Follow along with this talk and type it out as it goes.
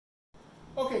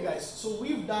Okay guys, so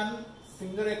we've done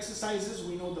finger exercises,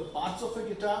 we know the parts of a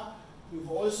guitar, we've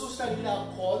also studied our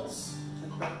chords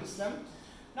and practiced them.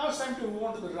 Now it's time to move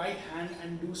on to the right hand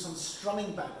and do some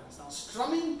strumming patterns. Now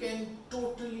strumming can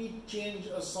totally change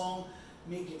a song,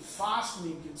 make it fast,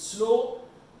 make it slow,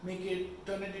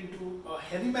 turn it into a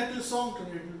heavy metal song, turn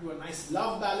it into a nice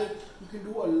love ballad. You can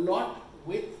do a lot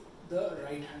with the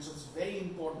right hand, so it's very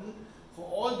important for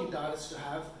all guitarists to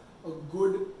have a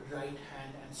good right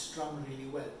hand and strum really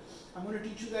well. I'm going to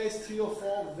teach you guys 3 or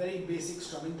 4 very basic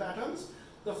strumming patterns.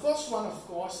 The first one, of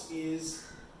course, is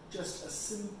just a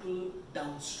simple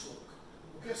downstroke.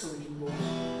 Okay, so we can go.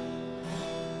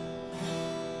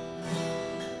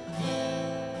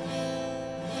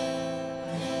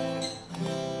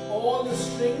 All the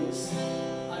strings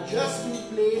are just being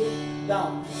played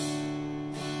downs.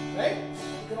 Right?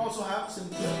 You can also have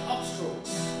simple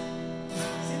upstrokes.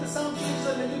 See, the sound changes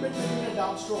a little bit between a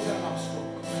downstroke and an upstroke.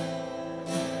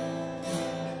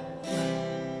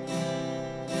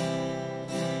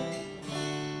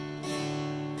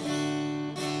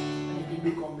 And you can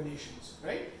do combinations,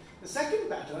 right? The second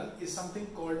pattern is something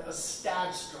called a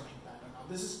stab strumming pattern. Now,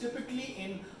 this is typically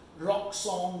in rock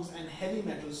songs and heavy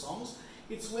metal songs.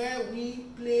 It's where we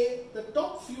play the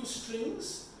top few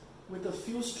strings with a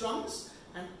few strums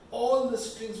and all the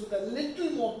strings with a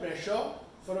little more pressure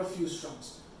for a few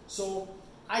strums. So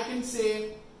I can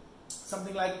say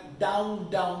something like down,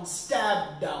 down,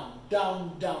 stab, down,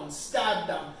 down, down, stab,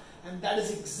 down, and that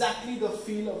is exactly the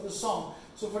feel of the song.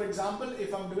 So for example,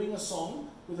 if I'm doing a song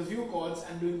with a few chords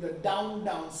and doing the down,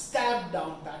 down, stab,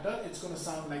 down pattern, it's going to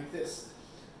sound like this.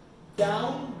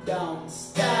 Down, down,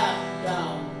 stab,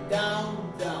 down,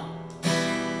 down, down.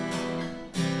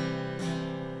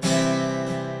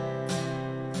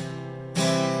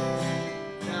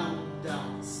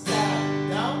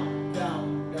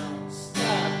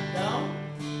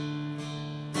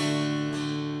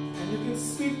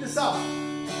 Speed this up.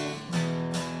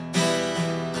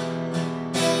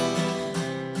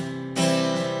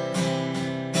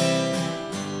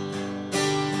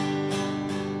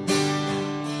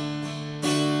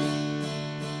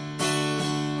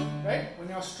 Right? When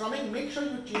you're strumming, make sure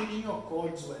you're changing your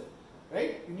chords well.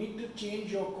 Right? You need to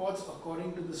change your chords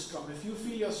according to the strum. If you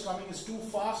feel your strumming is too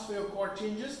fast for your chord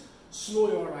changes, slow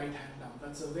your right hand down.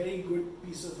 That's a very good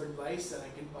piece of advice that I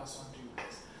can pass on to you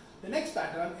guys. The next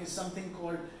pattern is something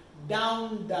called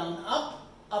down, down,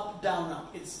 up, down,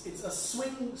 up. It's a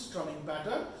swing strumming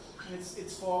pattern, and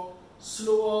it's for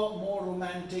slower, more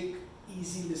romantic,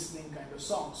 easy listening kind of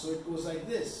songs. So it goes like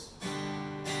this.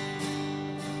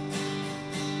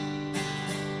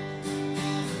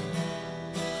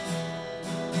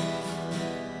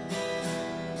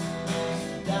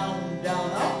 Down,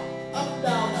 down, up,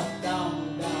 down, up,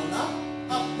 down, down,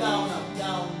 up, down, up,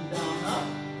 down, down, up,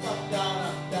 down,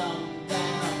 up, down, down,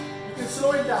 up. You can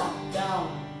slow it down, down,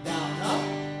 down,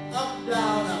 up,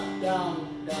 down, up, down,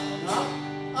 down,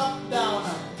 up, down,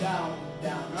 up, down,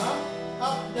 down,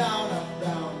 up, down, up,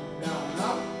 down, down,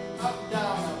 up,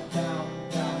 down, up, down,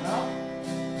 down, up.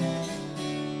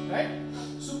 Right?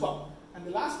 Super. And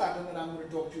the last pattern that I'm going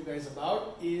to talk to you guys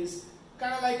about is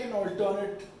kind of like an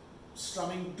alternate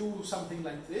strumming to something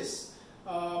like this.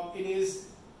 It is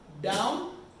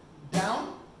down,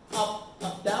 down, up,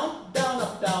 down, down,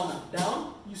 up, down, up,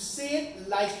 down. You say it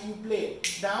like you play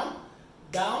it. Down,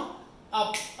 down,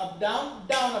 up, down,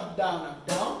 down, up, down, up,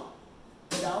 down,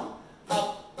 down,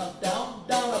 up, down, down, up, down, up, down,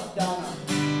 down, up, down, up.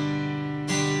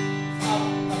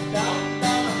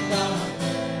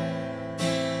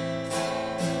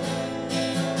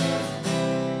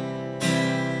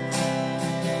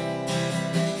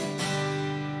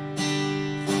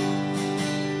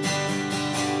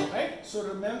 So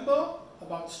remember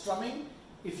about strumming,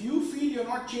 if you feel you're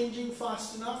not changing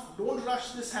fast enough, don't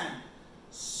rush this hand.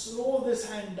 Slow this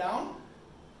hand down.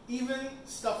 Even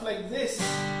stuff like this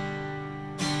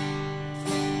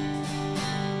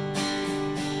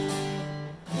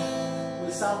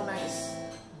will sound nice.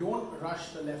 Don't rush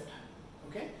the left hand.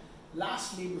 Okay?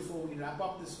 Lastly, before we wrap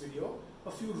up this video,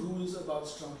 a few rules about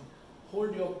strumming.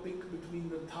 Hold your pick between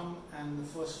the thumb and the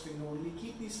first finger only.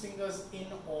 Keep these fingers in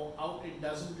or out, it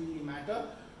doesn't really matter.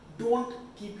 Don't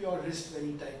keep your wrist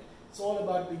very tight. It's all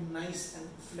about being nice and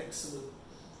flexible.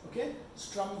 Okay?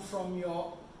 Strum from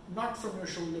your, not from your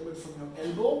shoulder, but from your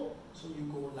elbow. So you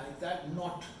go like that,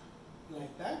 not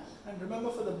like that. And remember,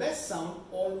 for the best sound,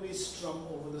 always strum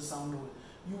over the sound hole.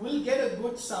 You will get a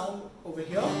good sound over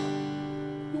here.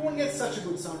 You won't get such a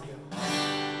good sound here.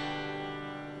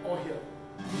 Or here.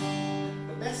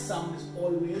 The best sound is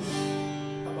always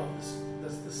above this,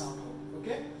 the sound hole.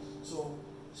 Okay? So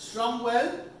strum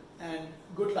well and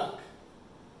good luck.